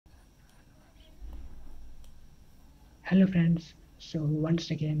Hello friends, so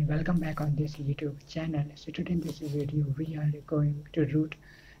once again welcome back on this YouTube channel. So today in this video we are going to root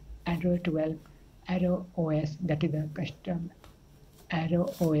Android 12 Aero OS, that is the custom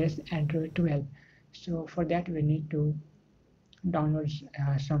Aero OS Android 12. So for that we need to download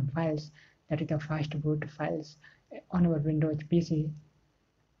some files, that is the fast boot files on our Windows PC,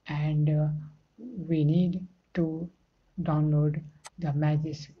 and we need to download the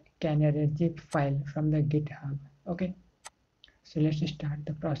magisk Canary zip file from the GitHub. Okay, so let's start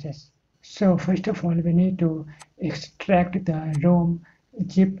the process. So first of all, we need to extract the ROM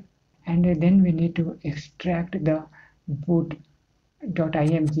zip, and then we need to extract the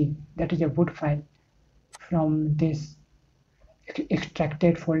boot.img, that is a boot file, from this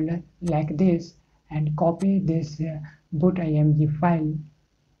extracted folder like this, and copy this boot.img file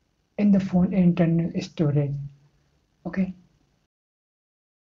in the phone internal storage. Okay.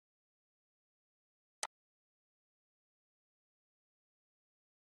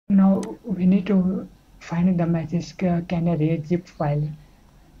 Now we need to find the magisk Canary zip file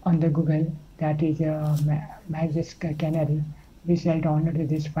on the Google, that is magisk Canary. We shall download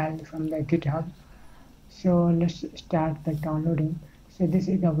this file from the GitHub. So let's start the downloading. So this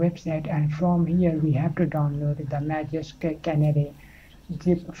is the website, and from here we have to download the magisk Canary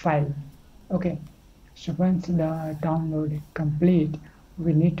zip file. Okay, so once the download is complete,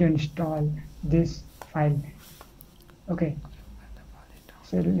 we need to install this file. Okay,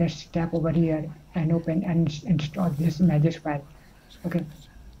 so let's tap over here and open and install this magisk file. Okay,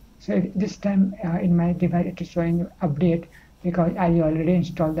 so this time in my device it is showing update because I already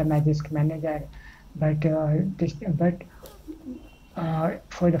installed the magisk manager, but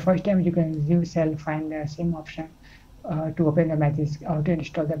for the first time you shall find the same option to open the magisk or to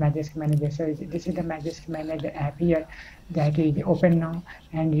install the magisk manager. So this is the magisk manager app here that is open now,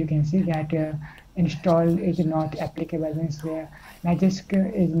 and you can see that install is not applicable, means magisk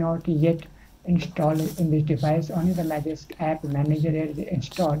is not yet installed in this device. Only the magisk app manager is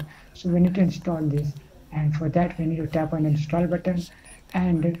installed, so we need to install this, and for that we need to tap on the install button,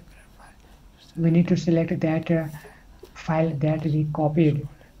 and we need to select that file that we copied,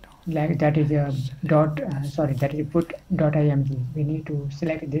 like that is a that is boot.img. We need to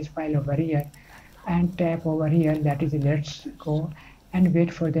select this file over here and tap over here, that is let's go, and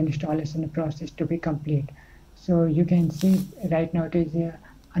wait for the installation process to be complete. So you can see right now it is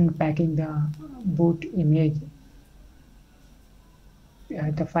unpacking the boot image.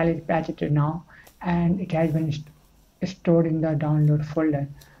 The file is patched now, and it has been stored in the download folder.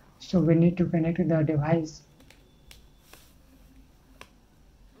 So we need to connect the device,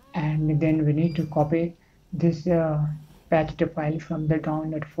 and then we need to copy this patched file from the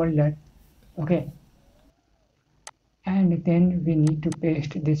download folder. Okay, and then we need to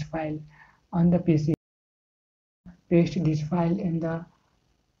paste this file on the PC. Paste this file in the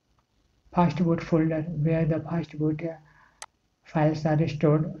fastboot folder where the fastboot files are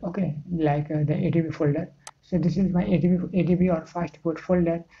stored. Okay, like the ADB folder. So this is my ADB or fastboot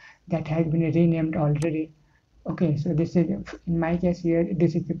folder that has been renamed already. Okay, so this is, in my case here,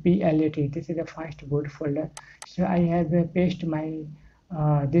 this is the PLAT, this is the fastboot folder. So I have pasted my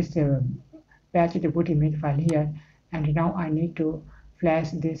this patched boot image file here, and now I need to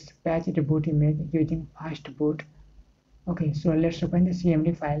flash this patched boot image using fastboot. Okay, so let's open the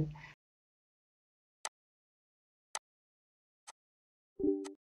CMD file.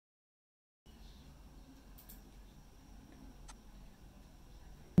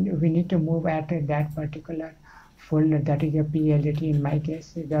 We need to move at that particular folder, that is a PLAT. In my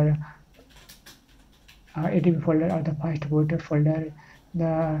case, the ADB folder or the fastboot folder,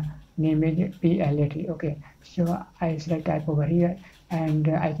 the name is PLAT. Okay, so I shall type over here, and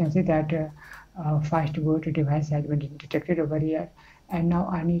I can see that fastboot device has been detected over here, and now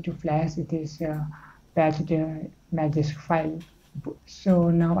I need to flash this patched magisk file. So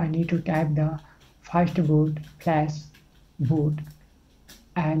now I need to type the fastboot flash boot,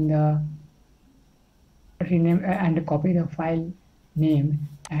 and rename and copy the file name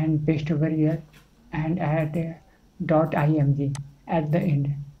and paste over here, and add .img at the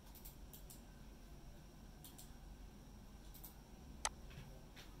end.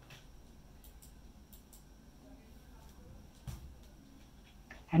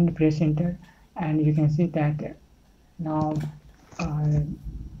 And press enter, and you can see that now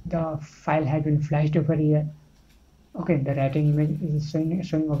the file has been flashed over here. Okay, the writing image is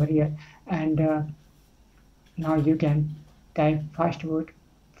showing over here, and now you can type fastboot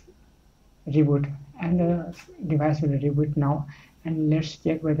reboot, and the device will reboot now. And let's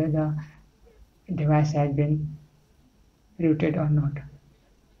check whether the device has been rooted or not.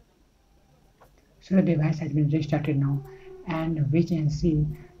 So the device has been restarted now, and we can see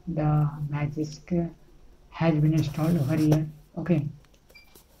the magisk has been installed over here. Okay,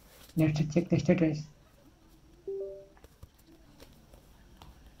 let's check the status.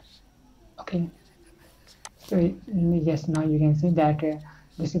 Okay, so yes, now you can see that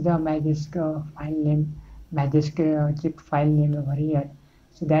this is the magisk file name, magisk chip file name over here.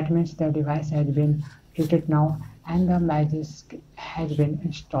 So that means the device has been rooted now, and the magisk has been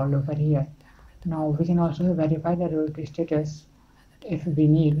installed over here. Now we can also verify the root status if we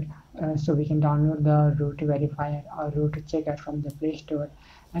need. So we can download the root verifier or root checker from the Play Store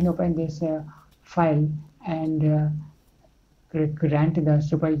and open this file and grant the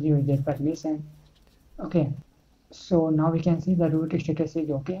super user permission. Okay, so now we can see the root status is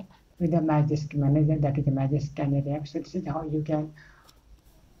okay with the magisk manager, that is the magisk Canary app. So this is how you can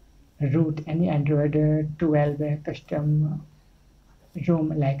root any Android 12 custom ROM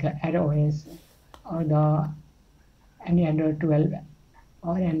like AOS or the any Android 12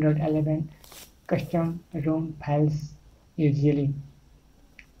 or Android 11 custom ROM files usually.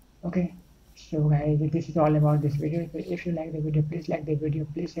 Okay, so guys, this is all about this video. If you like the video, please like the video,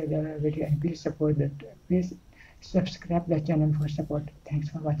 please share the video, and please support the please subscribe the channel for support. Thanks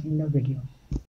for watching the video.